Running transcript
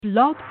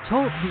Blog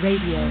Talk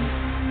Radio.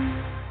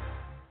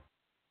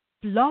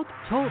 Blog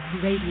Talk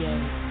Radio.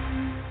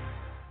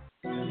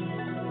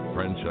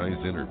 Franchise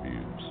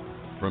interviews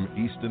from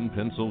Easton,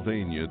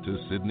 Pennsylvania to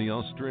Sydney,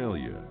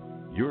 Australia.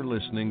 You're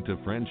listening to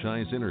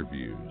Franchise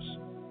Interviews.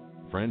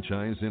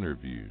 Franchise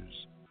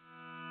Interviews.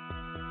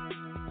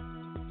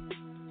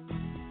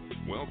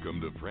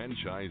 Welcome to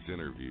Franchise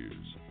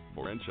Interviews.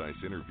 Franchise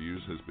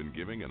Interviews has been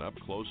giving an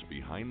up-close,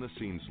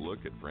 behind-the-scenes look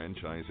at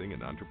franchising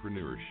and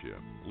entrepreneurship.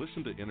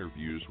 Listen to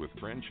interviews with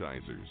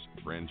franchisers,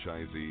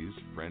 franchisees,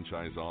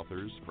 franchise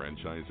authors,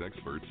 franchise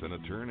experts, and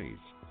attorneys.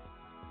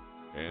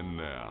 And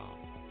now,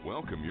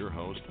 welcome your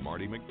host,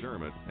 Marty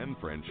McDermott, and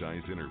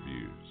Franchise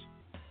Interviews.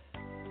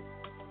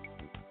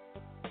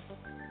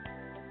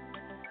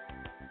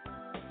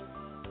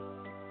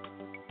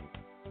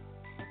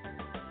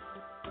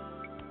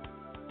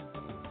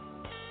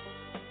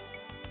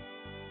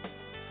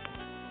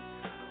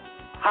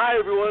 Hi,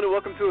 everyone, and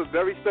welcome to a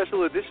very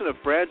special edition of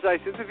Franchise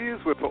Interviews,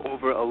 where for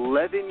over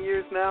 11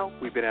 years now,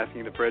 we've been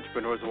asking the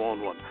entrepreneurs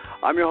one-on-one.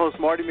 I'm your host,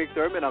 Marty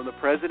McDermott. I'm the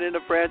president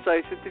of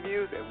Franchise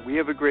Interviews, and we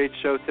have a great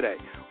show today.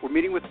 We're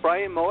meeting with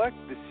Brian Moak,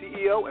 the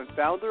CEO and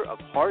founder of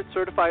Hart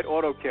Certified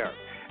Auto Care.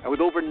 And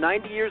with over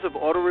 90 years of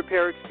auto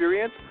repair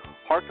experience,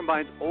 Hart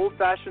combines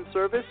old-fashioned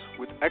service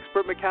with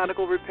expert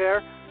mechanical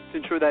repair to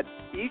ensure that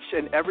each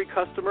and every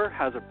customer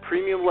has a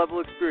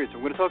premium-level experience.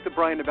 We're going to talk to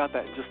Brian about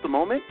that in just a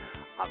moment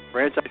on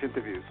Franchise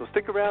Interviews. So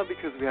stick around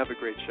because we have a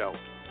great show.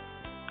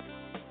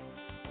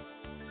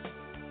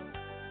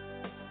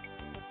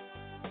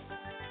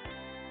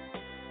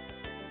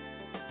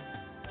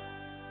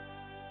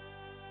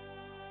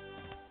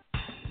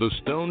 The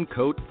Stone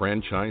Coat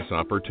Franchise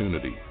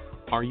Opportunity.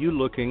 Are you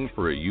looking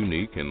for a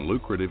unique and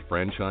lucrative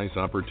franchise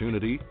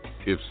opportunity?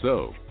 If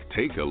so,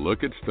 take a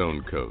look at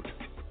Stone Coat.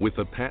 With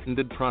a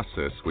patented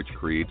process which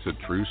creates a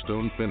true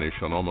stone finish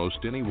on almost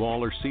any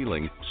wall or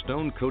ceiling,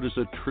 Stone Coat is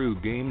a true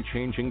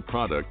game-changing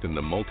product in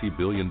the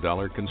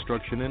multi-billion-dollar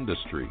construction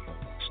industry.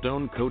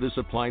 Stone Coat is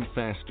applied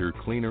faster,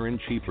 cleaner, and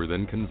cheaper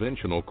than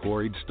conventional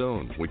quarried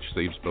stone, which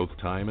saves both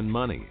time and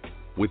money.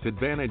 With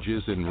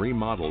advantages in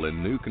remodel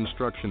and new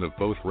construction of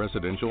both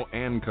residential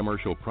and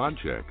commercial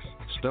projects,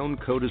 Stone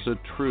Coat is a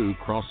true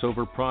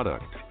crossover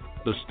product.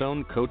 The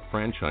Stone Coat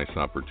franchise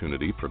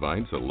opportunity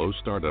provides a low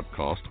startup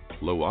cost,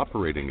 low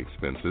operating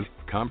expenses,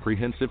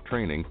 comprehensive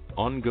training,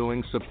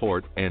 ongoing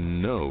support,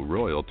 and no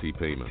royalty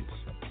payments.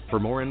 For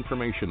more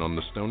information on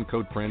the Stone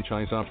Coat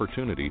franchise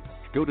opportunity,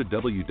 go to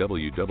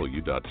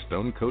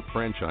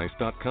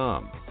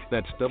www.stonecoatfranchise.com.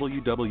 That's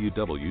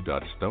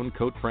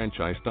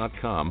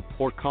www.stonecoatfranchise.com,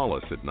 or call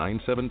us at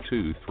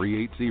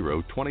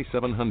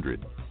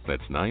 972-380-2700.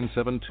 That's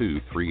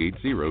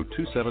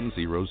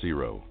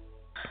 972-380-2700.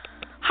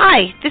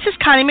 Hi, this is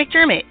Connie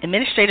McDermott,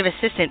 Administrative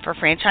Assistant for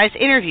Franchise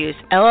Interviews,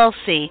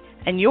 LLC,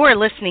 and you're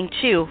listening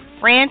to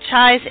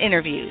Franchise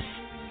Interviews.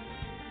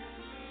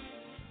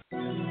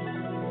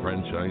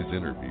 Franchise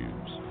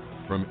Interviews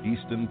from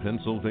Easton,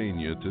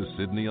 Pennsylvania to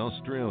Sydney,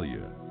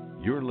 Australia.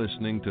 You're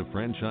listening to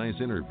Franchise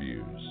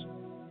Interviews.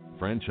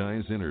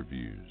 Franchise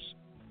Interviews.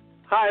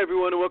 Hi,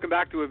 everyone, and welcome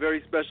back to a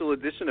very special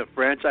edition of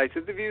Franchise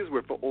Interviews,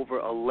 where for over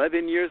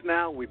 11 years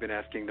now, we've been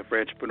asking the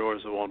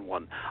entrepreneurs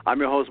one-on-one. I'm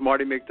your host,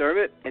 Marty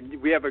McDermott,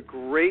 and we have a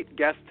great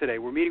guest today.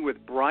 We're meeting with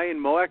Brian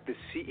Moak, the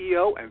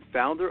CEO and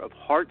founder of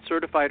Hart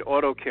Certified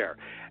Auto Care.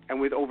 And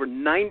with over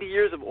 90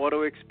 years of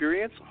auto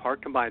experience,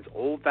 Hart combines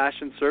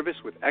old-fashioned service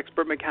with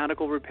expert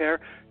mechanical repair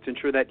to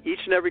ensure that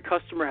each and every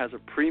customer has a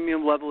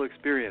premium-level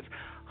experience.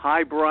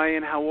 Hi,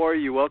 Brian. How are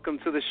you? Welcome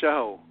to the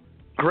show.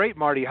 Great,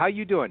 Marty. How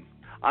you doing?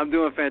 I'm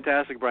doing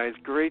fantastic, Brian. It's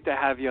great to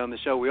have you on the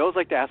show. We always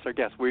like to ask our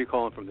guests, where are you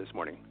calling from this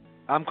morning?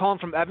 I'm calling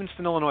from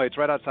Evanston, Illinois. It's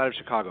right outside of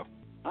Chicago.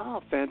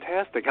 Oh,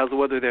 fantastic. How's the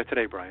weather there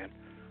today, Brian?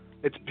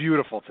 It's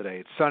beautiful today.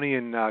 It's sunny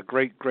and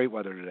great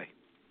weather today.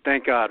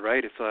 Thank God,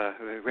 right? It's we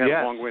had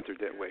a long winter,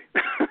 didn't we?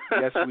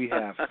 Yes, we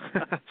have.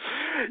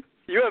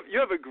 You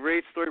have a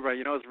great story,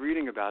 Brian. I was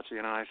reading about you,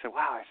 and I said,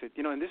 wow. I said,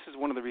 and this is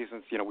one of the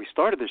reasons, we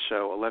started this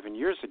show 11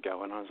 years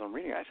ago, and I was on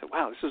reading it. I said,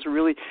 wow, this is a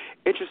really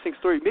interesting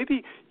story.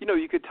 Maybe,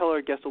 you could tell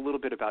our guests a little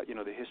bit about,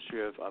 the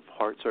history of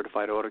Hart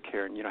Certified Auto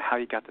Care and, how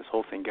you got this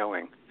whole thing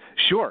going.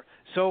 Sure.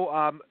 So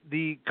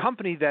the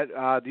company that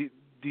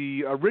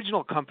the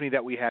original company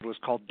that we had was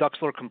called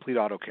Duxler Complete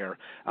Auto Care.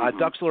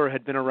 Duxler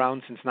had been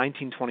around since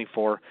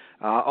 1924,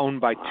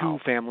 owned by two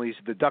families,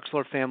 the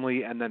Duxler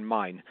family and then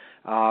mine.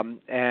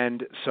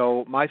 And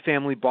so my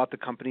family bought the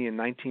company in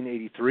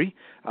 1983.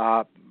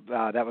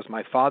 That was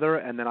my father,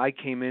 and then I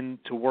came in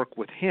to work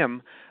with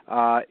him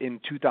in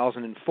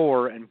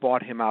 2004 and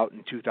bought him out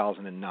in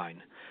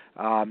 2009.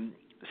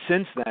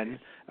 Since then,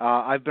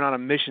 I've been on a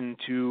mission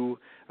to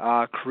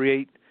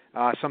create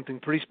something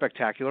pretty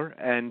spectacular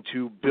and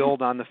to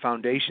build on the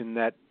foundation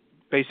that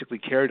basically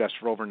carried us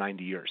for over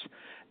 90 years.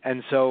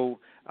 And so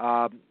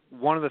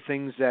one of the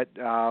things that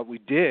we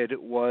did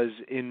was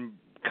in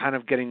kind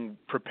of getting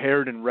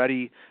prepared and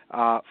ready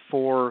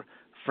for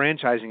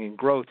franchising and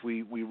growth,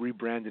 we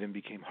rebranded and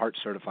became Hart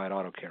Certified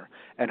Auto Care.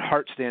 And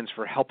Hart stands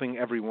for helping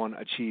everyone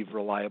achieve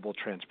reliable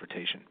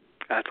transportation.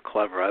 That's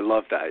clever. I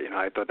love that.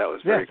 I thought that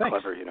was very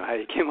clever. How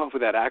you came up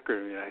with that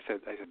acronym. I said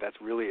that's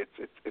really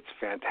it's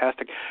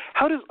fantastic.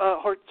 How does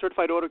Heart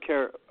Certified Auto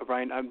Care,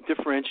 Brian,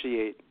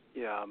 differentiate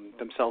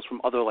themselves from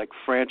other like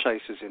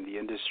franchises in the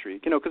industry?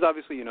 Because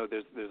obviously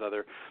there's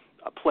other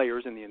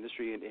players in the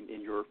industry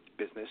in your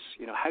business.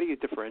 How do you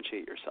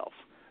differentiate yourself?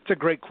 It's a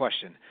great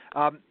question.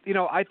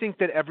 I think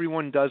that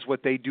everyone does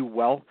what they do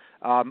well.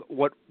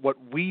 What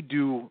we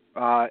do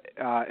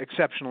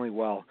exceptionally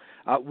well,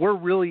 we're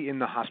really in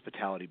the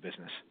hospitality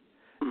business,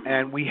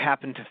 and we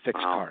happen to fix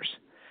cars.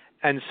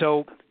 And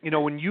so,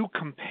 when you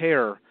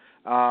compare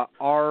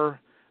our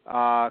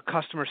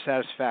customer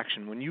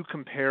satisfaction, when you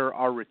compare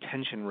our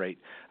retention rate,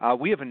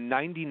 we have a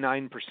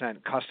 99%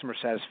 customer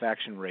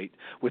satisfaction rate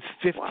with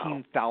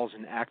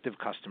 15,000 active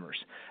customers.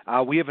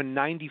 We have a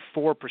 94%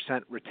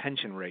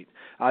 retention rate.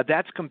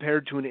 That's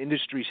compared to an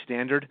industry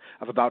standard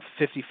of about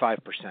 55%.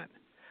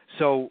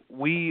 So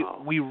we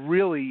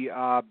really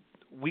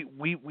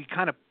we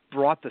kind of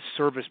brought the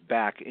service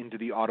back into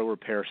the auto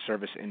repair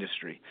service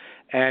industry.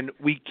 And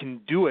we can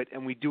do it,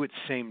 and we do it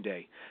same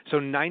day. So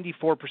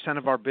 94%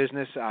 of our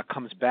business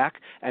comes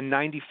back, and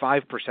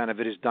 95% of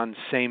it is done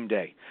same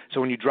day. So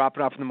when you drop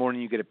it off in the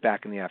morning, you get it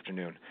back in the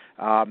afternoon,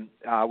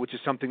 which is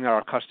something that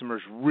our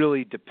customers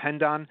really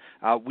depend on.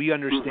 We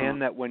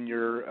understand that when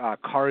your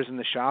car is in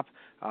the shop,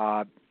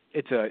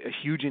 it's a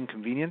huge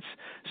inconvenience.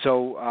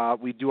 So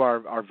we do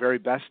our very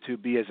best to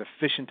be as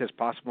efficient as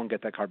possible and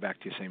get that car back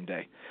to you same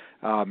day.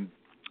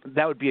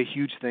 That would be a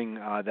huge thing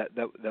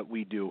that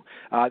we do.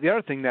 The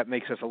other thing that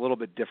makes us a little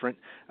bit different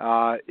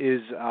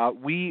is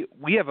we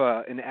have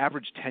an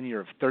average tenure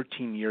of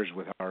 13 years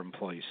with our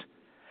employees.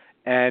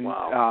 And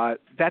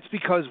that's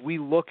because we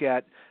look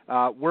at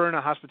we're in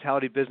a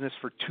hospitality business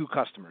for two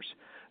customers,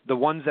 the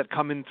ones that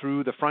come in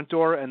through the front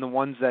door and the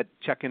ones that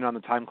check in on the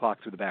time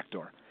clock through the back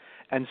door.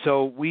 And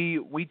so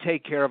we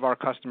take care of our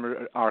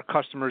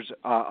customers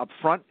up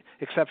front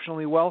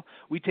exceptionally well.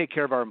 We take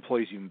care of our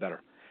employees even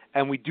better.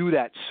 And we do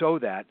that so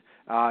that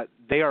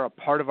they are a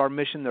part of our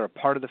mission, they're a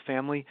part of the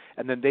family,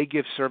 and then they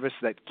give service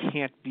that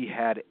can't be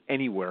had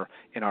anywhere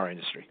in our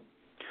industry.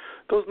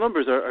 Those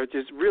numbers are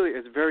just really,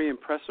 it's very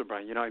impressive,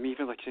 Brian.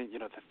 Even like saying,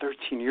 the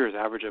 13 years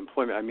average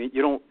employment.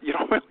 You don't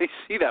really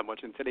see that much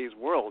in today's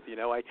world.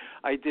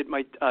 I did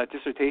my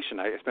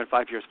dissertation. I spent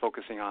 5 years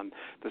focusing on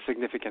the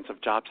significance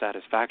of job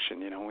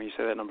satisfaction. When you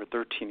say that number,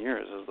 13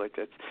 years, I was like,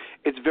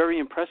 it's very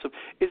impressive.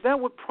 Is that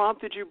what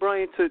prompted you,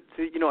 Brian, to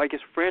I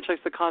guess franchise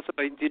the concept?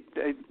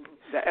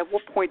 At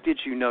what point did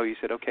you know? You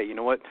said, okay, you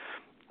know what?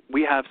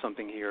 We have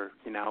something here,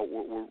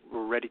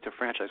 we're ready to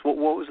franchise. What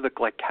was the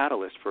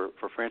catalyst for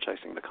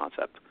franchising the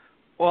concept?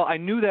 Well, I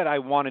knew that I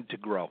wanted to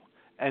grow.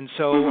 And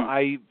so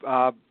I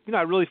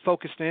really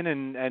focused in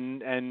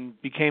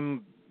and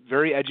became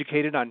very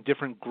educated on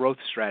different growth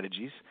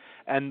strategies.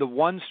 And the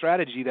one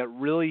strategy that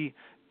really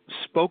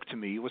spoke to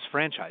me was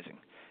franchising.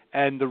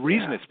 And the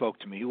reason it spoke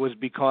to me was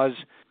because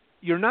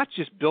you're not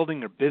just building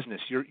your business,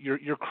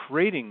 you're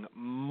creating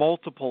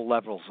multiple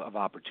levels of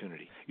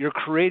opportunity. You're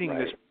creating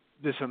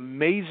this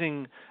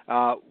amazing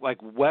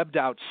webbed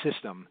out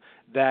system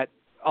that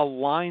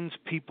aligns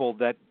people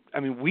that,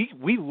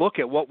 we look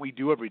at what we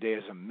do every day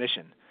as a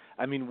mission.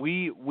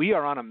 We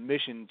are on a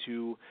mission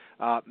to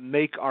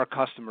make our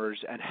customers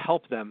and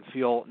help them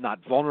feel not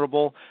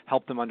vulnerable,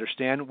 help them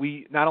understand.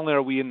 Not only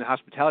are we in the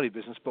hospitality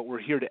business, but we're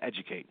here to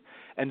educate.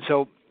 And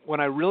so when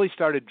I really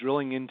started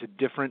drilling into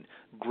different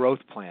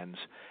growth plans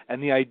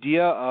and the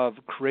idea of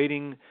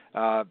creating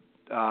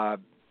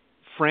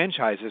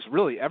franchises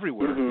really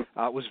everywhere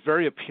was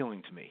very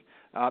appealing to me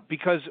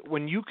because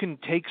when you can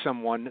take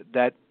someone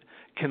that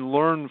can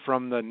learn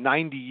from the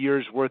 90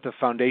 years worth of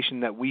foundation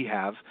that we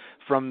have,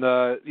 from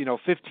the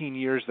 15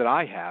 years that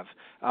I have,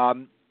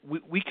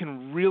 we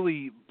can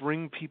really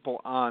bring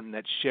people on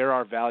that share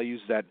our values,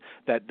 that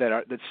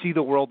see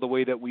the world the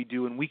way that we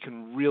do, and we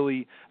can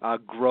really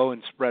grow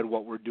and spread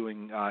what we're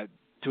doing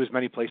to as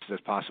many places as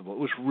possible. It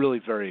was really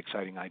a very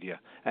exciting idea,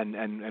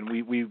 and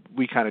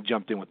we kind of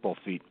jumped in with both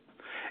feet.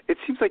 It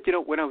seems like,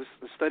 when I was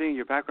studying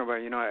your background,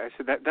 Brian, I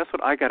said that's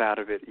what I got out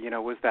of it,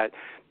 was that,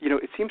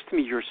 it seems to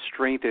me your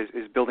strength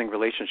is building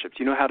relationships.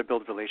 You know how to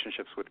build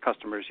relationships with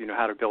customers. You know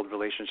how to build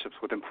relationships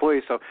with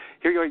employees. So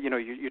here you are,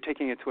 you're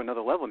taking it to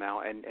another level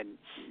now. And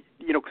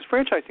because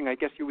franchising, I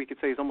guess we could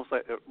say is almost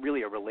like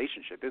really a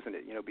relationship, isn't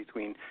it,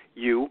 between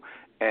you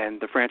and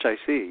the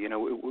franchisee.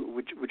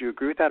 Would you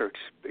agree with that or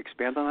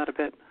expand on that a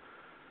bit?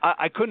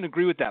 I couldn't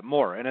agree with that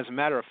more. And as a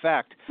matter of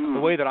fact,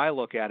 the way that I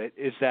look at it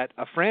is that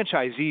a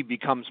franchisee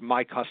becomes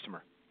my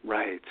customer.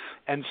 Right.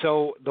 And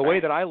so the way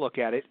that I look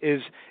at it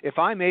is if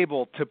I'm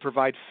able to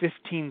provide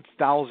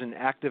 15,000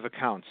 active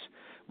accounts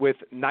with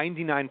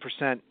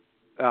 99%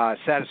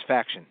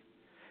 satisfaction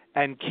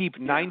and keep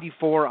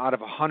 94 out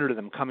of 100 of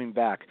them coming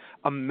back,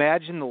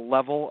 imagine the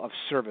level of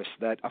service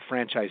that a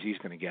franchisee is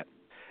going to get.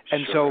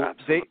 And sure,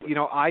 so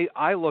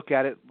I look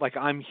at it like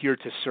I'm here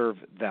to serve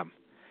them.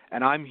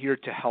 And I'm here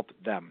to help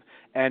them.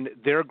 And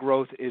their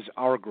growth is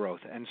our growth.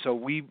 And so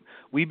we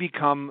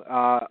become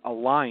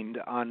aligned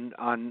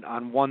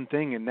on one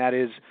thing, and that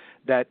is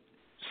that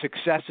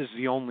success is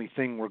the only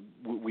thing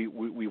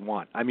we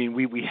want. I mean,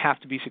 we have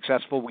to be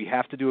successful. We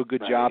have to do a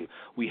good job.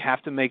 We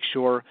have to make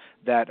sure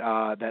that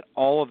that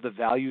all of the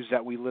values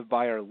that we live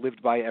by are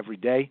lived by every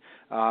day.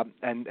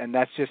 And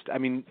that's just, I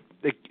mean,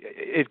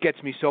 it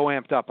gets me so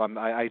amped up.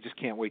 I just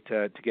can't wait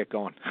to get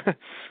going.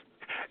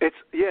 It's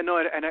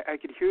and I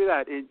could hear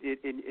that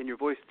in your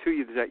voice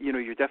too. That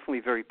you're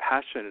definitely very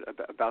passionate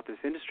about this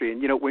industry,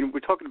 and when we're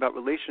talking about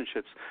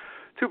relationships,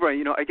 too,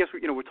 Brian. I guess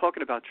we're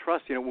talking about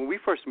trust. When we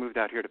first moved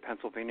out here to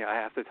Pennsylvania, I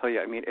have to tell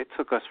you, I mean, it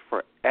took us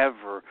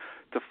forever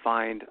to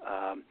find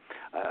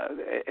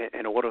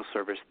an auto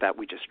service that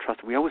we just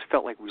trusted. We always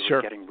felt like we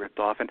were getting ripped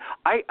off, and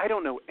I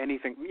don't know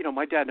anything.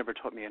 My dad never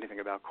taught me anything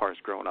about cars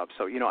growing up,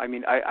 so I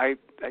mean, I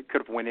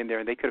could have went in there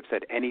and they could have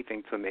said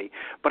anything to me,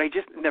 but I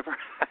just never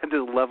had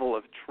this level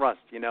of trust,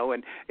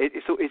 and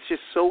so it's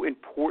just so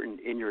important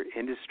in your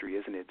industry,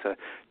 isn't it, to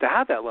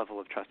have that level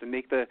of trust and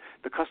make the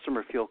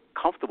customer feel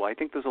comfortable. I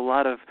think there's a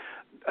lot of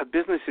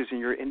businesses in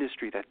your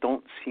industry that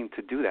don't seem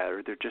to do that,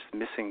 or they're just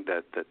missing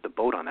the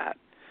boat on that.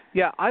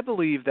 Yeah, I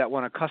believe that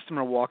when a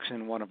customer walks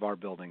in one of our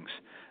buildings,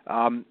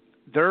 unless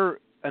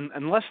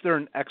they're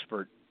an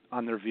expert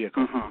on their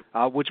vehicle,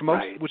 which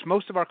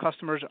most of our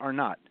customers are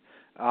not,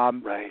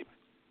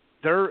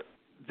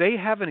 they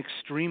have an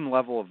extreme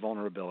level of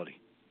vulnerability.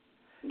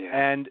 Yeah.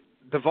 And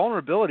the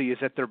vulnerability is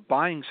that they're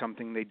buying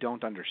something they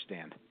don't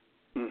understand.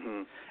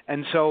 Mm-hmm.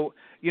 And so,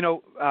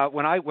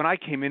 when I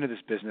came into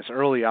this business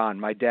early on,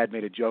 my dad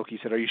made a joke. He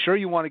said, "Are you sure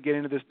you want to get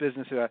into this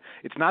business?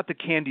 It's not the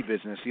candy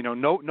business.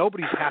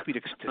 Nobody's happy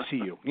to see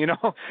you.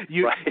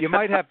 You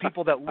might have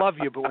people that love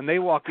you, but when they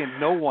walk in,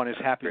 no one is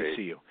happy to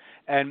see you."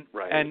 And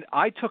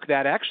I took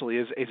that actually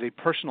as a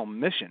personal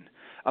mission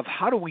of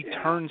how do we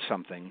turn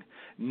something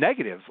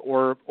negative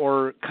or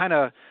kind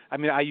of, I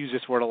mean, I use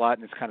this word a lot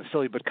and it's kind of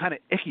silly, but kind of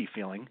icky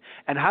feeling,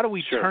 and how do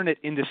we turn it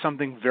into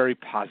something very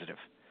positive?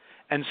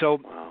 And so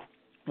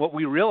what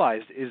we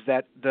realized is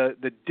that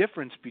the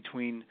difference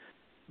between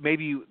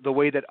maybe the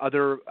way that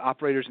other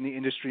operators in the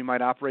industry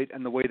might operate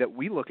and the way that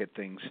we look at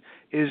things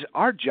is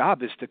our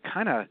job is to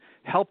kind of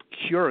help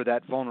cure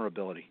that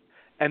vulnerability.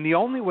 And the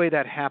only way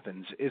that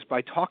happens is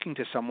by talking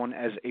to someone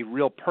as a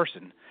real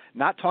person,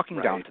 not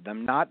talking down to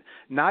them, not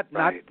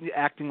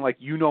acting like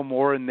you know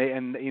more and they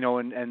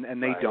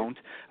they don't.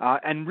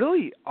 And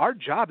really, our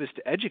job is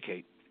to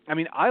educate. I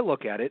mean, I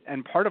look at it,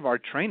 and part of our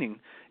training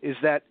is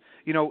that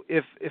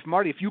if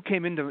Marty, if you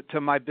came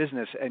into my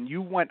business and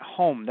you went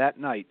home that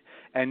night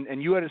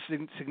and you had a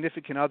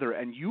significant other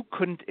and you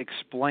couldn't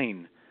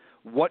explain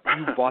what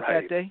you bought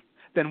that day,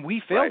 then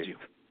we failed you.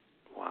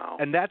 Wow.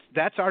 And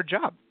that's our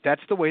job.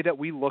 That's the way that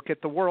we look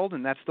at the world,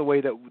 and that's the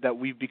way that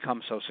we've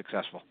become so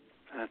successful.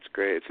 That's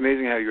great. It's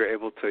amazing how you're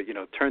able to,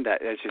 turn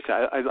that. As you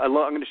said, I'm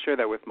going to share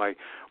that with my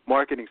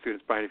marketing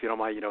students, Brian, if you don't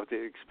mind,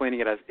 explaining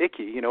it as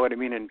icky, you know what I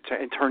mean, and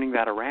turning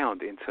that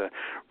around into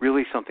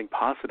really something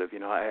positive.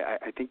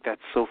 I think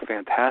that's so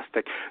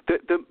fantastic.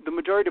 The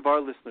majority of our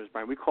listeners,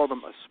 Brian, we call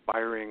them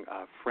aspiring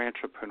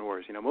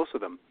frantrepreneurs. Most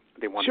of them,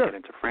 they want to get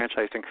into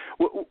franchising.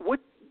 What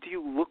do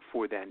you look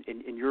for then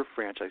in your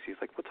franchisees?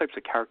 Like, what types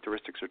of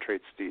characteristics or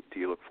traits do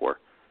you look for?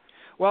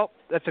 Well,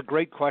 that's a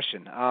great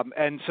question.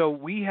 And so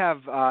we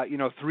have,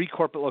 3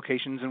 corporate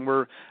locations,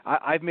 and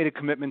I've made a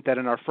commitment that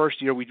in our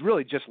first year, we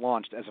really just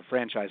launched as a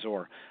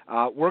franchisor.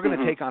 We're going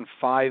to take on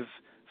five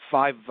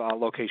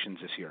locations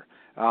this year,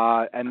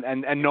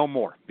 and no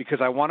more, because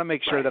I want to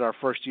make sure that our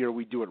first year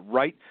we do it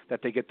right,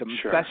 that they get the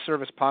best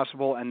service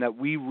possible, and that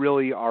we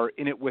really are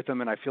in it with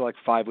them. And I feel like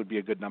 5 would be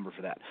a good number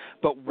for that.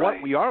 But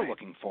what we are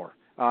looking for.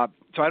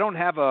 So I don't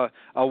have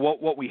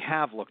what we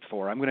have looked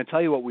for. I'm going to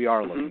tell you what we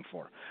are looking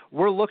for.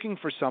 We're looking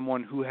for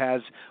someone who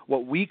has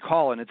what we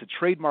call, and it's a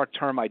trademark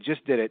term, I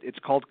just did it, it's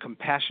called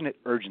compassionate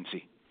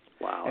urgency.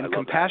 Wow. And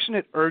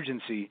compassionate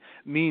urgency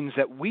means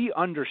that we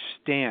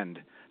understand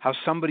how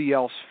somebody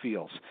else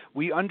feels.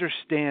 We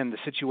understand the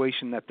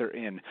situation that they're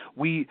in.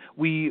 We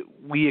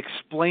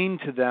explain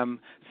to them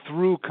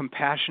through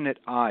compassionate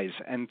eyes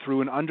and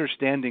through an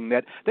understanding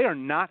that they are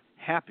not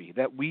happy,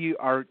 that we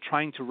are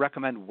trying to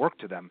recommend work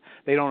to them.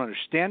 They don't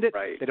understand it.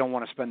 They don't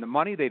want to spend the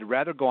money. They'd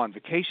rather go on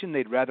vacation.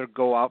 They'd rather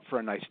go out for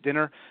a nice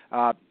dinner.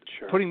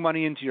 Putting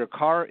money into your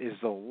car is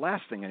the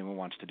last thing anyone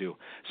wants to do.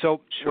 So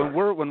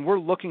when we're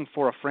looking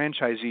for a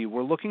franchisee,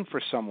 we're looking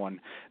for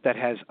someone that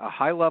has a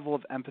high level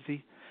of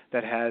empathy,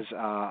 that has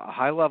a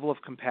high level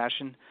of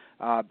compassion,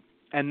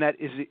 and that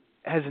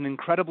has an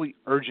incredibly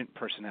urgent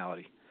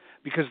personality.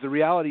 Because the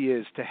reality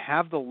is, to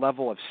have the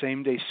level of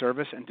same-day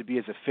service and to be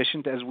as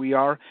efficient as we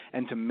are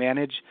and to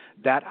manage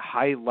that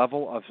high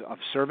level of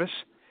service,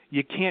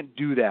 you can't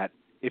do that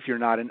if you're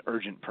not an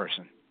urgent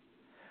person.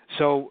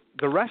 So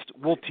the rest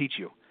we'll teach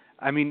you.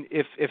 I mean,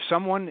 if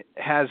someone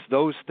has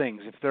those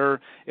things, if they're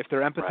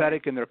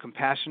empathetic and they're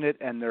compassionate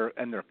and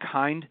they're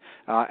kind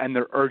and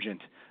they're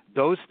urgent,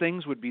 those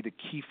things would be the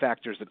key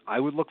factors that I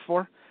would look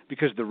for,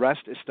 because the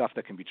rest is stuff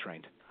that can be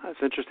trained. That's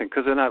interesting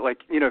because they're not like,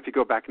 if you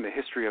go back in the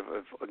history of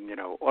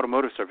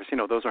automotive service,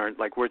 those aren't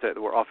like words that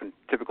were often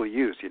typically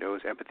used,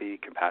 as empathy,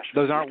 compassion.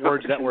 Those aren't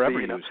words that were ever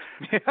used.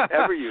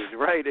 Ever used,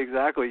 right,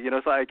 exactly.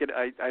 So I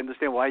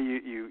understand why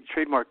you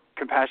trademark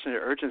compassionate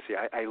urgency.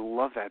 I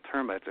love that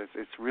term.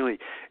 It's really,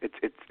 it's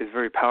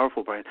very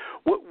powerful, Brian.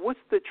 What's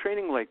the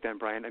training like then,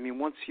 Brian? I mean,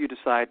 once you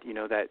decide,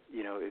 that,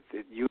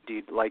 you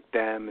indeed like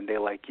them and they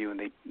like you and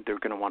they're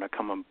going to want to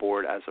come on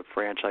board as a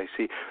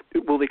franchisee,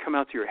 will they come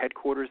out to your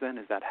headquarters then?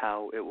 Is that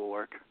how it will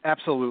work?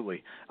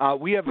 Absolutely.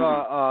 We have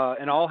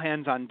an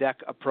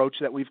all-hands-on-deck approach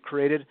that we've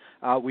created.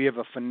 We have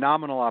a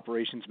phenomenal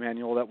operations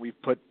manual that we've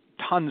put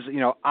tons,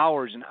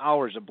 hours and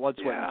hours of blood,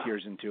 sweat, and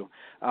tears into.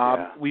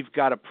 We've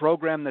got a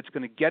program that's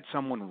going to get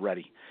someone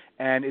ready.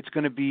 And it's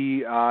going to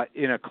be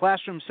in a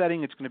classroom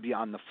setting. It's going to be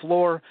on the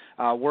floor.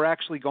 We're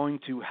actually going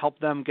to help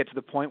them get to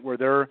the point where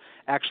they're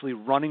actually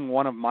running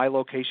one of my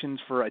locations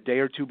for a day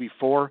or two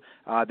before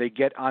they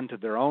get onto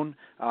their own.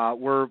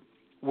 We're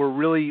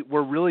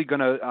really going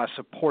to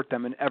support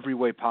them in every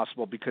way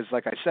possible because,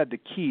 like I said, the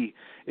key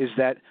is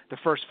that the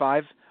first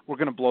 5, we're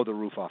going to blow the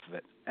roof off of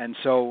it. And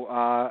so,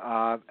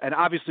 and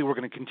obviously we're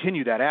going to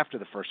continue that after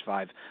the first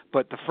 5,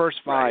 but the first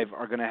 5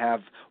 are going to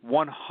have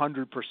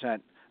 100%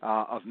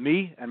 of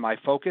me and my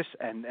focus,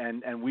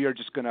 and we are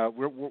just going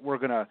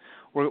to,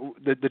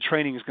 the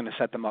training is going to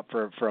set them up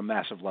for a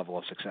massive level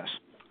of success.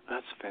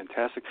 That's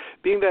fantastic.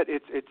 Being that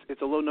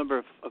it's a low number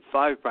of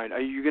 5, Brian, are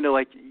you going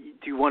to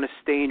do you want to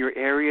stay in your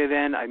area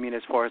then? I mean,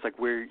 as far as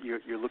where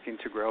you're looking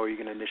to grow, are you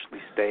going to initially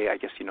stay, I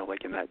guess, in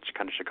that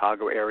kind of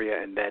Chicago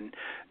area and then,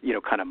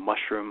 kind of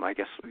mushroom, I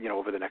guess,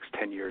 over the next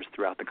 10 years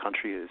throughout the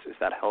country? Is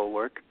that how it'll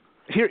work?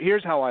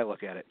 Here's how I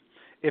look at it.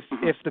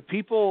 If the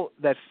people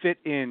that fit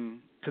in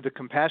to the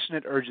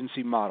compassionate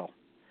urgency model,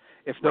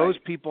 if those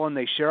people and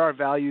they share our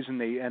values and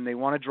they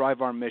want to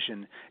drive our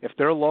mission, if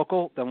they're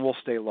local, then we'll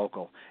stay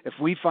local. If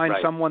we find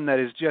someone that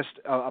is just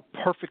a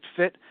perfect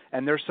fit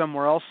and they're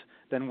somewhere else,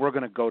 then we're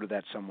going to go to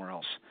that somewhere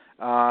else.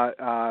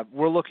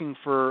 We're looking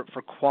for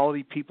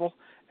quality people,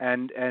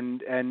 and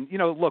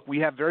look, we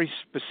have very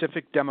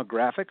specific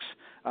demographics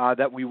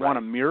that we want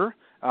to mirror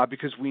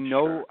because we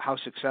know how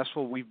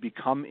successful we've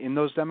become in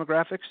those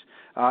demographics,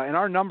 and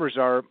our numbers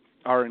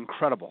are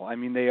incredible. I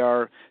mean, they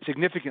are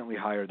significantly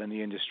higher than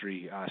the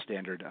industry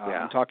standard.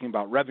 I'm talking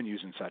about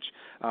revenues and such.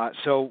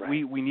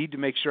 We need to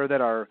make sure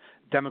that our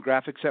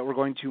demographics that we're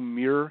going to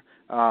mirror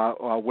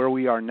where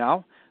we are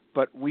now,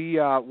 but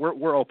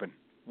we're open.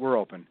 We're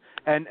open.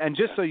 And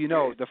just so you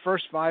know, the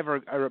first 5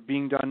 are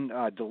being done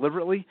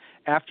deliberately.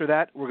 After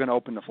that, we're going to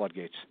open the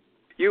floodgates.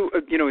 You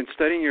in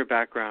studying your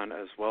background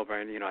as well,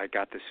 Brian, I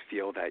got this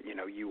feel that,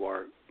 you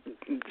are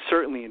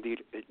certainly indeed,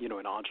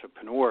 an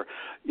entrepreneur,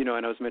 and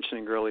I was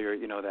mentioning earlier,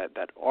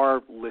 that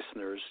our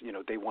listeners,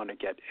 they want to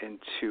get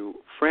into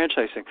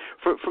franchising.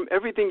 From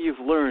everything you've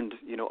learned,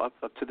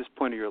 up to this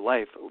point of your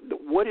life,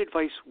 what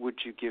advice would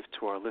you give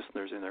to our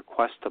listeners in their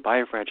quest to buy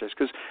a franchise?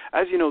 Because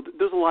as you know,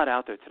 there's a lot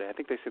out there today. I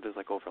think they say there's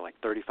over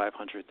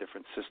 3,500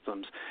 different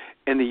systems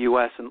in the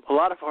U.S., and a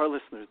lot of our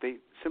listeners, they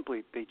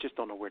just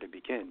don't know where to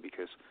begin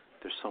because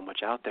there's so much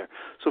out there.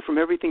 So from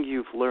everything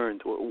you've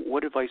learned,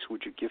 what advice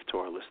would you give to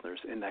our listeners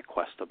in that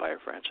quest to buy a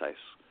franchise?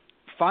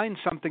 Find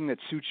something that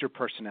suits your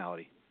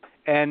personality.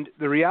 And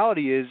the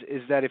reality is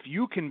that if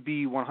you can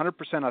be 100%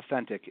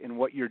 authentic in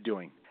what you're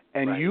doing,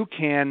 and you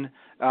can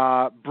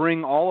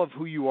bring all of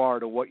who you are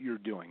to what you're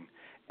doing,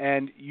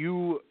 then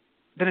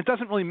it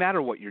doesn't really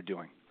matter what you're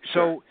doing.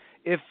 Sure.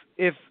 So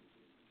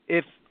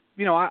if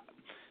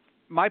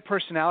my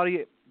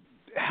personality,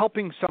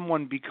 helping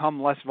someone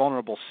become less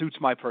vulnerable suits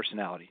my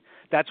personality.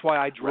 That's why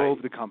I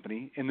drove the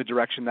company in the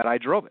direction that I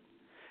drove it.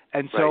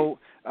 And so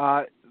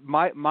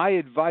my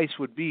advice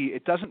would be,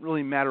 it doesn't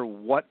really matter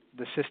what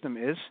the system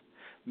is.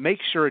 Make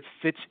sure it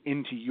fits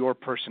into your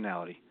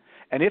personality.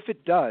 And if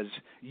it does,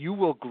 you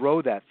will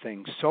grow that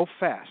thing so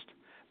fast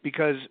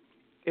because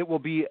it will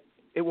be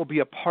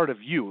a part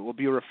of you. It will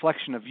be a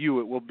reflection of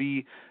you. It will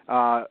be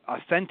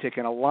authentic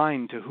and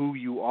aligned to who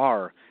you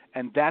are.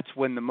 And that's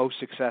when the most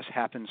success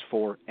happens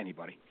for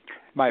anybody.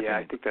 My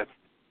opinion. I think that's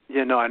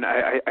and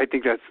I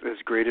think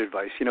that's great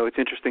advice. It's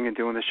interesting in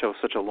doing this show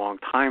such a long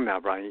time now,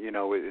 Brian,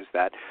 is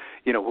that,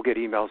 we'll get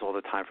emails all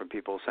the time from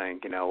people saying,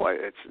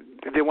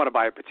 they want to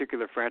buy a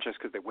particular franchise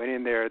because they went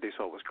in there, they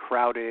saw it was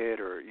crowded,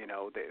 or,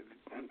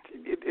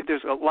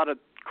 there's a lot of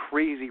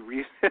crazy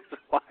reasons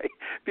why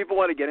people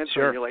want to get into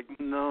it. And you're like,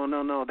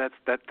 no, that's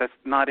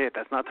not it.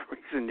 That's not the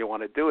reason you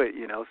want to do it,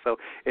 So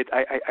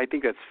I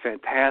think that's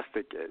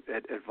fantastic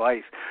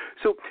advice.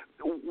 So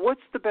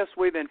what's the best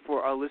way then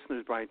for our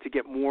listeners, Brian, to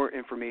get more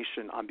information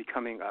on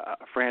becoming a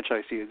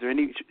franchisee? Is there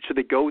should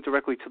they go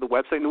directly to the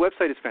website? And the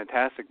website is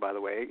fantastic, by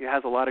the way. It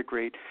has a lot of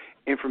great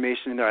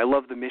information in there. I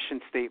love the mission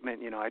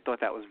statement. I thought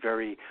that was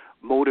very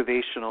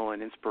motivational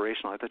and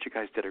inspirational. I thought you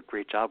guys did a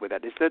great job with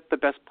that. Is that the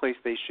best place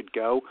they should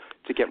go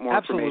to get more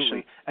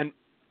information? Absolutely.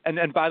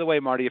 And by the way,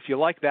 Marty, if you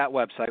like that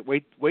website,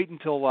 wait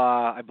until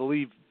I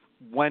believe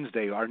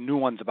Wednesday. Our new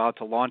one's about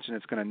to launch, and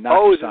it's going to knock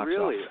your socks off. Oh, is it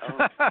really?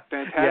 Oh,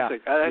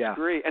 fantastic. That's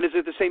great. And is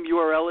it the same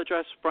URL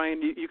address,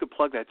 Brian? You could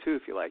plug that, too,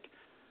 if you like.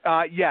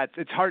 Yeah,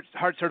 it's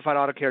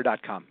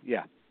heartcertifiedautocare.com.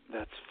 Yeah.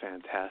 That's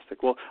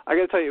fantastic. Well, I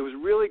got to tell you, it was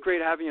really great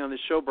having you on the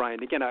show,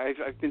 Brian. Again, I've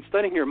been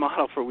studying your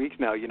model for weeks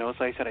now, so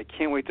I said I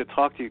can't wait to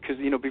talk to you because,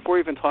 before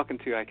even talking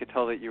to you, I could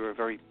tell that you were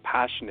very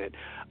passionate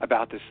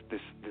about this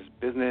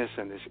business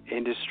and this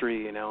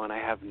industry, and I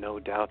have no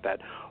doubt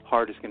that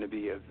Hart is going to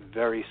be a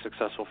very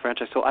successful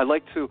franchise. So I'd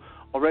like to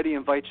already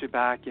invite you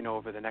back,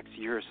 over the next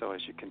year or so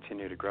as you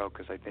continue to grow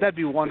because I think that'd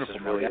be wonderful,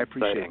 this is really I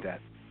appreciate exciting. that.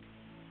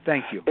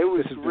 Thank you. It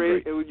was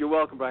great. You're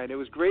welcome, Brian. It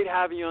was great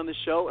having you on the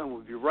show, and we'll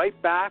be right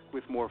back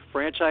with more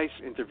franchise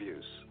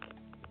interviews.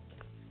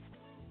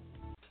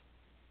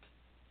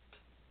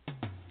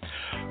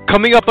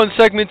 Coming up on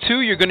segment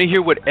 2, you're going to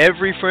hear what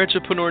every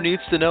franchipreneur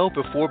needs to know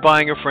before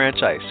buying a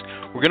franchise.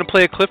 We're going to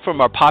play a clip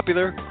from our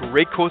popular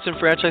Great Quotes in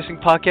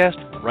Franchising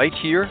podcast right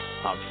here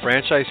on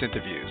Franchise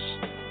Interviews.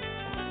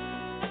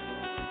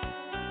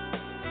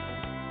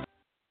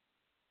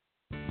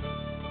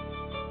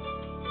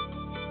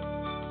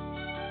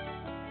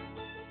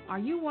 Are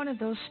you one of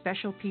those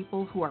special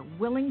people who are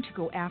willing to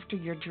go after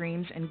your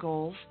dreams and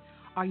goals?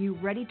 Are you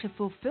ready to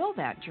fulfill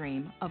that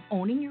dream of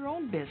owning your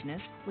own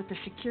business with the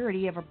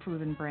security of a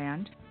proven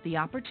brand? The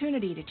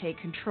opportunity to take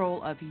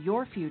control of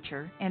your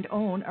future and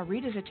own a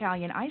Rita's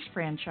Italian Ice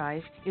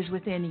franchise is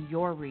within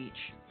your reach.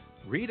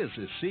 Rita's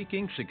is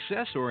seeking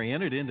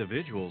success-oriented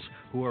individuals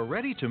who are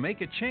ready to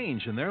make a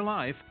change in their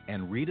life,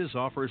 and Rita's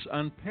offers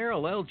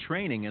unparalleled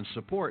training and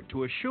support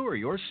to assure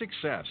your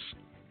success.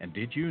 And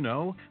did you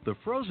know the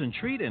frozen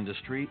treat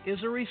industry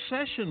is a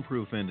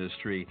recession-proof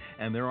industry,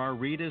 and there are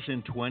Rita's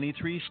in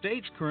 23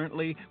 states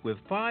currently with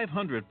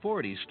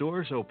 540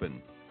 stores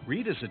open.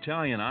 Rita's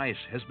Italian Ice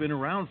has been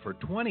around for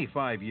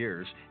 25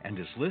 years and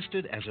is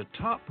listed as a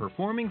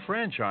top-performing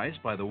franchise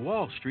by the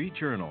Wall Street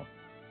Journal.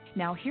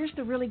 Now here's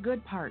the really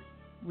good part.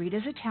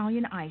 Rita's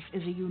Italian Ice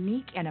is a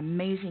unique and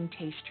amazing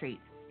taste treat.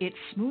 It's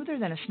smoother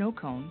than a snow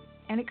cone,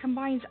 and it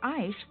combines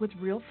ice with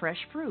real fresh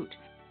fruit.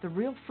 The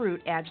real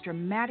fruit adds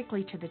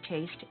dramatically to the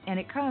taste, and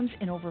it comes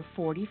in over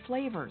 40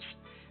 flavors.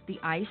 The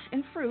ice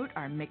and fruit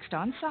are mixed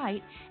on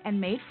site and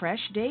made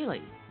fresh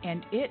daily,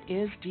 and it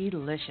is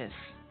delicious.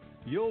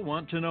 You'll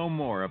want to know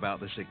more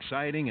about this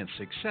exciting and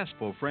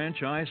successful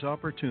franchise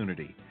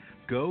opportunity.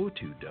 Go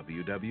to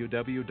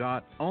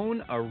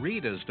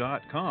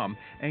www.ownaritas.com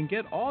and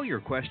get all your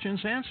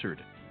questions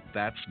answered.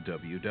 That's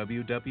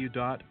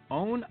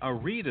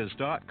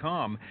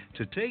www.ownaritas.com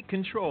to take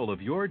control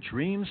of your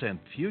dreams and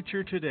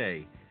future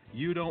today.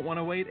 You don't want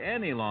to wait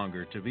any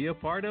longer to be a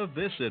part of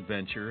this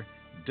adventure.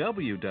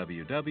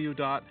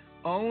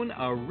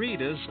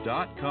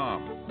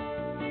 www.ownaritas.com.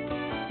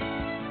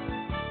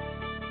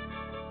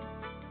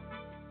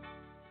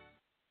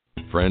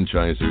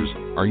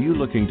 Franchisers, are you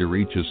looking to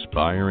reach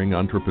aspiring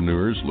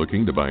entrepreneurs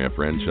looking to buy a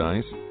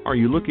franchise? Are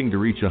you looking to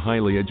reach a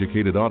highly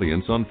educated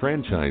audience on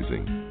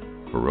franchising?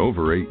 For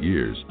over 8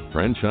 years,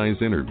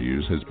 Franchise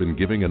Interviews has been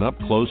giving an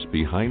up-close,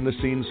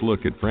 behind-the-scenes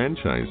look at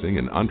franchising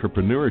and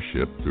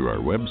entrepreneurship through our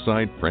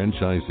website,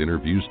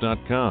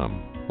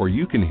 franchiseinterviews.com, where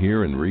you can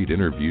hear and read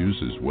interviews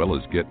as well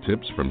as get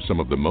tips from some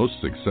of the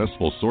most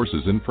successful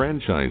sources in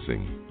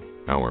franchising.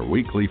 Our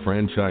weekly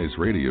franchise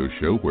radio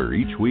show where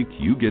each week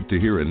you get to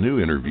hear a new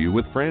interview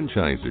with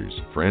franchisers,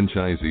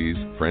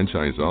 franchisees,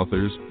 franchise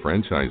authors,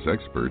 franchise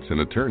experts,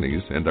 and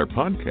attorneys, and our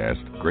podcast,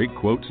 Great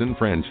Quotes in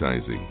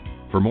Franchising.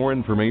 For more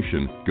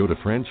information, go to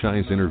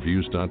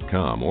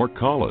franchiseinterviews.com or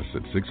call us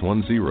at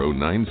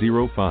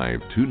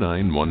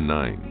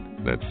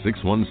 610-905-2919. That's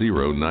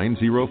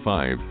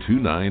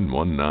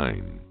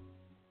 610-905-2919.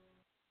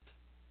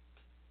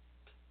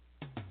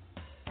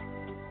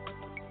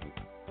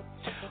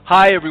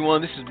 Hi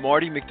everyone, this is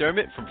Marty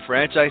McDermott from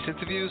Franchise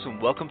Interviews,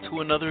 and welcome to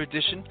another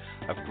edition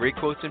of Great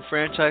Quotes in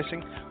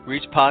Franchising, where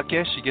each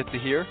podcast you get to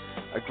hear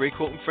a great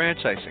quote in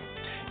franchising.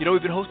 We've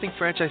been hosting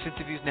Franchise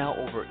Interviews now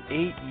over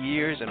 8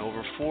 years and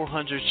over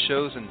 400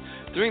 shows, and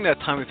during that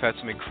time we've had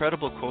some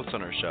incredible quotes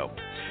on our show.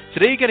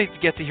 Today you're going to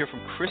get to hear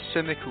from Chris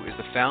Simic, who is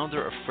the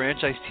founder of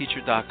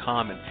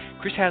FranchiseTeacher.com, and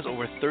Chris has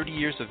over 30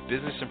 years of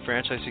business and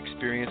franchise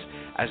experience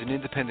as an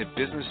independent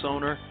business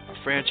owner, a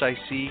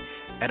franchisee,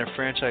 and a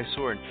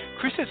franchisor. And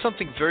Chris said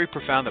something very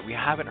profound that we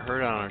haven't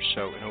heard on our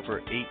show in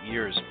over 8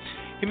 years.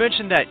 He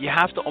mentioned that you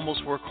have to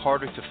almost work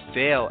harder to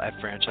fail at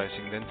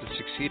franchising than to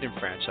succeed in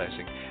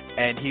franchising,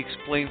 and he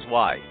explains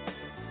why.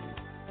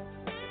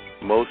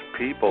 Most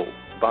people,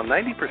 about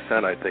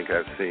 90% I think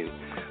I've seen,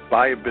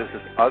 buy a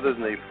business other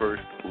than they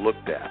first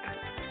looked at.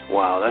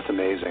 Wow, that's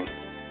amazing.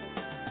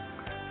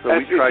 So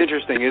it's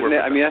interesting, isn't it?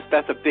 I mean,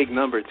 that's a big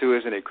number too,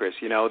 isn't it, Chris?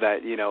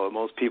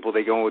 Most people,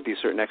 they go in with these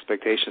certain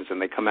expectations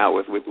and they come out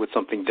with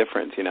something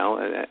different,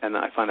 and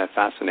I find that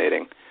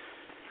fascinating.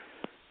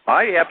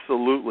 I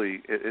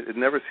absolutely, it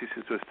never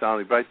ceases to astound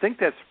me, but I think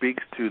that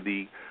speaks to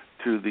the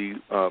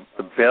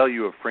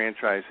value of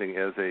franchising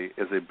as a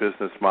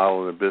business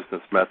model and a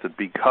business method,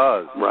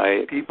 because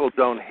people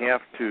don't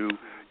have to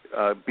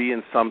be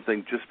in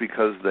something just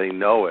because they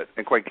know it.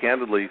 And quite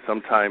candidly,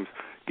 sometimes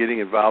getting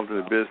involved in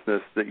a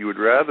business that you would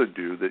rather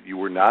do that you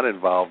were not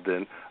involved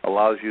in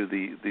allows you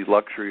the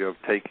luxury of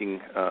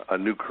taking a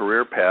new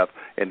career path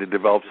and to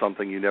develop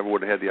something you never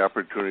would have had the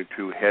opportunity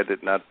to had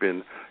it not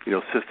been,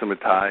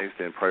 systematized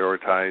and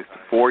prioritized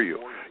for you.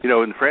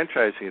 In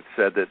franchising, it's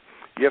said that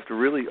you have to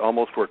really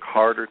almost work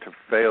harder to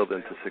fail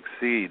than to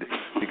succeed,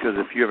 because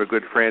if you have a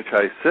good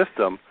franchise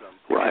system,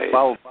 if you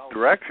follow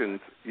directions,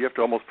 you have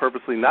to almost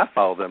purposely not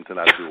follow them to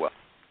not do well.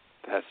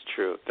 That's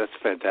true. That's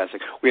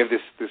fantastic. We have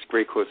this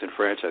great quote in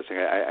franchising.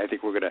 I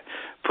think we're going to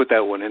put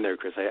that one in there,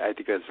 Chris. I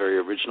think that's very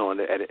original, and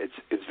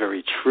it's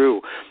very true.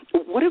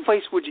 What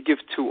advice would you give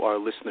to our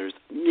listeners?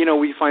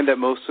 We find that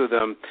most of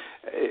them,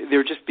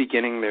 they're just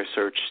beginning their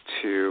search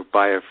to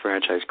buy a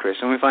franchise, Chris,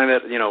 and we find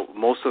that,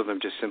 most of them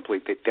just simply,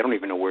 they don't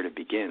even know where to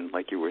begin,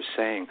 like you were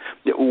saying.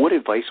 What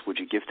advice would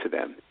you give to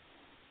them?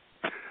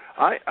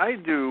 I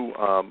do,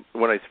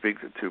 when I speak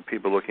to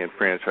people looking at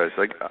franchise,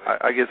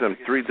 I give them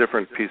three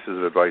different pieces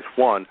of advice.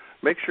 One,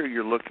 make sure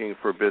you're looking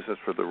for a business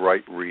for the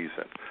right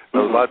reason.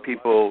 Now, a lot of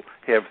people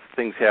have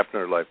things happen in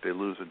their life. They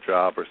lose a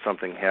job or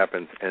something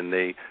happens, and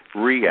they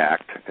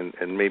react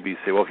and maybe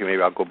say, well, okay,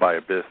 maybe I'll go buy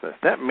a business.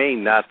 That may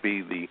not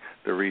be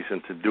the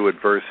reason to do it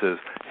versus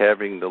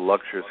having the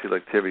luxury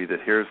selectivity that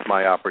here's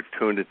my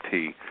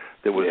opportunity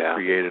that was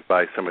created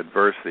by some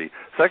adversity.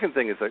 Second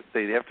thing is that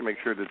they have to make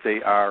sure that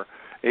they are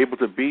able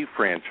to be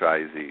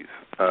franchisees,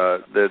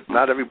 that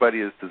not everybody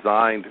is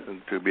designed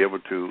to be able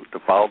to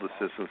follow the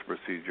systems,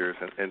 procedures,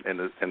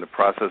 and the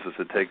processes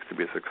it takes to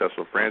be a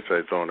successful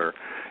franchise owner.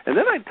 And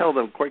then I tell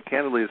them quite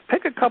candidly is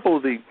pick a couple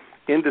of the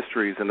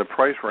industries and the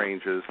price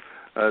ranges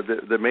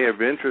that may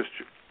have interest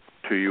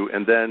to you,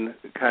 and then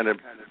kind of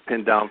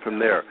pin down from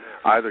there,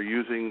 either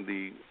using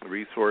the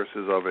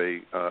resources of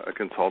a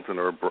consultant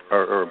or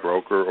a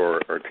broker or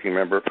a team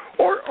member,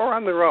 or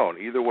on their own.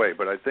 Either way,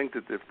 but I think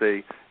that if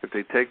they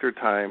take their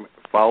time,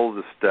 follow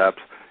the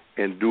steps,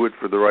 and do it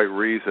for the right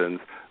reasons,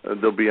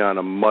 they'll be on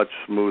a much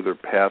smoother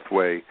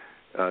pathway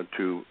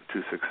to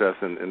success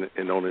in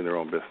owning their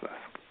own business.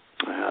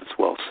 That's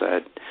well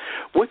said.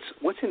 What's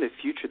in the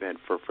future then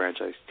for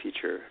Franchise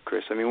Teacher,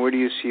 Chris? I mean, where do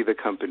you see the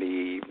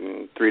company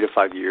 3 to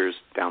 5 years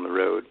down the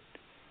road?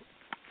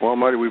 Well,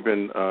 Marty, we've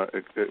been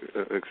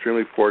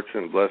extremely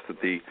fortunate and blessed that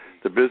the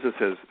business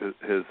has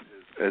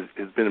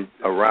been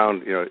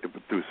around,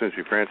 through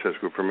Century Franchise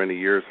Group for many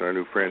years. And our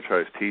new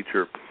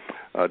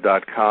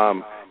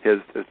FranchiseTeacher.com has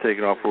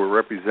taken off. We're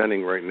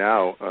representing right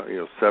now,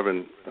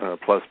 7+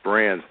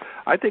 brands.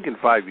 I think in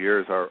 5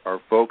 years, our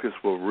focus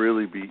will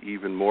really be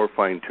even more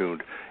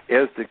fine-tuned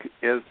as the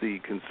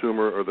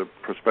consumer or the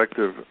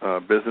prospective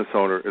business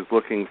owner is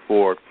looking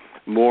for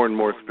more and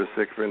more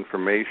specific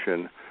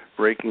information.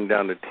 Breaking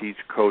down to teach,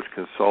 coach,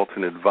 consult,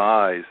 and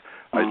advise,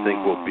 I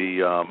think will be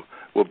a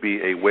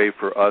way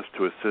for us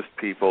to assist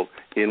people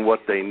in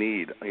what they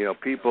need.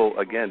 People,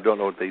 again, don't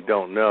know what they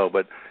don't know,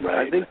 but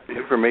I think the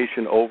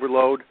information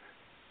overload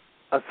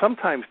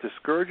sometimes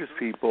discourages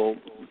people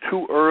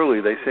too early.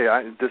 They say,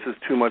 this is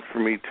too much for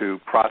me to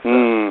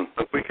process.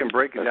 But we can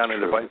break it down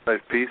into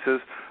bite-sized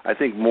pieces. I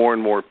think more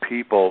and more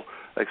people,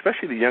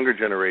 especially the younger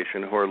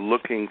generation, who are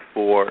looking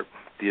for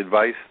the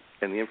advice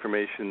and the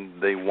information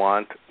they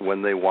want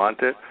when they want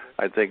it,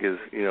 I think is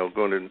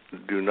going to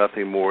do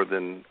nothing more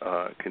than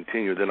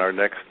continue. Then our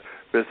next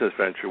business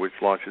venture, which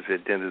launches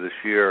at the end of this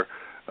year,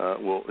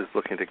 is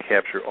looking to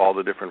capture all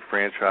the different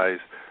franchise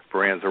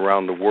brands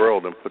around the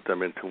world and put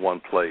them into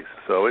one place.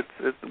 So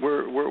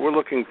we're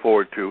looking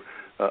forward to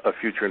a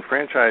future. And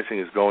franchising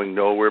is going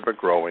nowhere but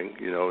growing.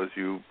 As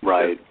you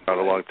said for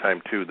a long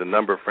time too, the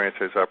number of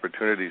franchise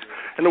opportunities,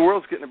 and the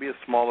world's getting to be a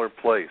smaller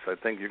place. I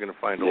think you're going to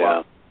find a lot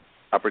of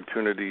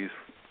opportunities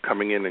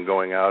coming in and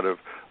going out of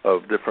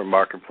different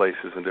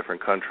marketplaces in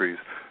different countries,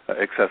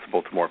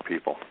 accessible to more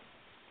people.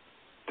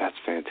 That's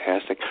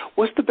fantastic.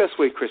 What's the best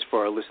way, Chris,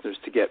 for our listeners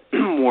to get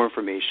more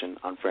information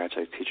on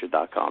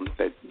FranchiseTeacher.com?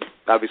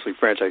 Obviously,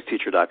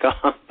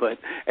 FranchiseTeacher.com, but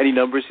any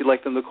numbers you'd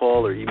like them to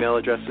call or email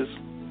addresses?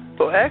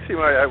 Well, actually,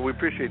 we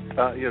appreciate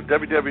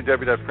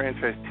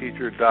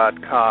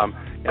www.franchiseteacher.com.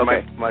 And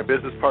my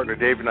business partner,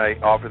 Dave, and I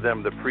offer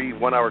them the free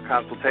 1-hour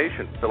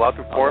consultation. Fill out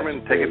the form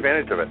and take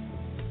advantage of it.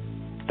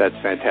 That's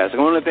fantastic.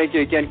 I want to thank you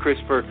again, Chris,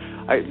 for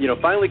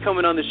finally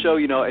coming on the show.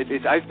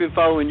 I've been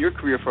following your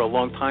career for a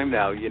long time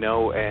now,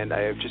 and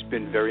I have just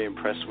been very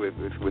impressed with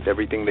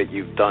everything that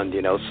you've done,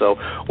 So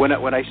when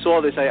I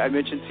saw this, I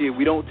mentioned to you,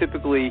 we don't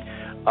typically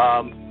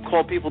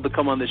call people to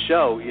come on the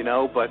show,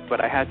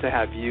 but I had to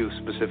have you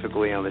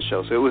specifically on the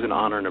show. So it was an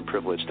honor and a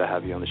privilege to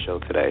have you on the show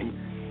today.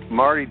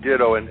 Marty,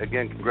 ditto, and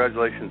again,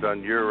 congratulations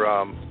on your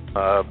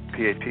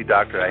PhD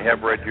doctorate. I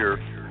have read your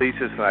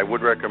thesis, and I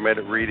would recommend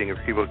it reading if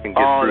people can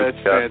get through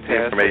the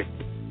information.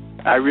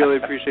 I really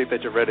appreciate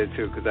that you read it,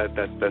 too, because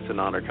that's an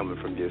honor coming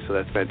from you, so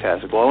that's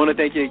fantastic. Well, I want to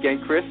thank you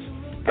again, Chris.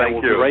 Thank you.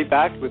 We'll be right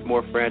back with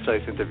more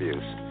franchise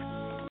interviews.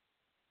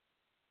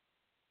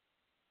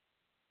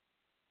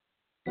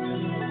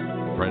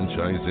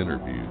 Franchise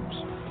interviews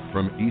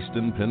from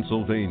Easton,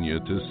 Pennsylvania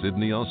to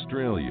Sydney,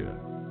 Australia.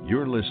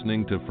 You're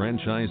listening to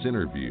Franchise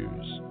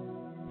Interviews.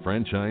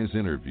 Franchise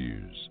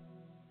Interviews.